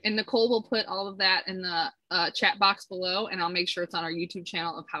 Perfect. And Nicole will put all of that in the chat box below, and I'll make sure it's on our YouTube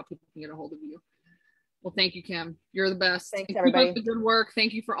channel of how people can get a hold of you. Well, thank you, Kim. You're the best. Thanks, everybody. Keep up the good work.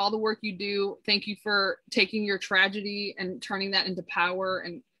 Thank you for all the work you do. Thank you for taking your tragedy and turning that into power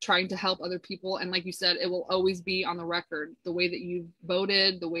and trying to help other people. And like you said, it will always be on the record, the way that you've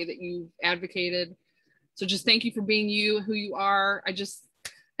voted, the way that you've advocated. So just thank you for being you, who you are. I just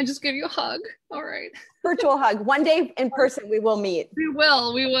give you a hug. All right. Virtual hug. One day in person, we will meet. We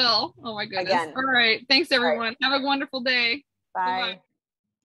will. Oh my goodness. Again. All right. Thanks, everyone. Have a wonderful day. Bye. Bye-bye.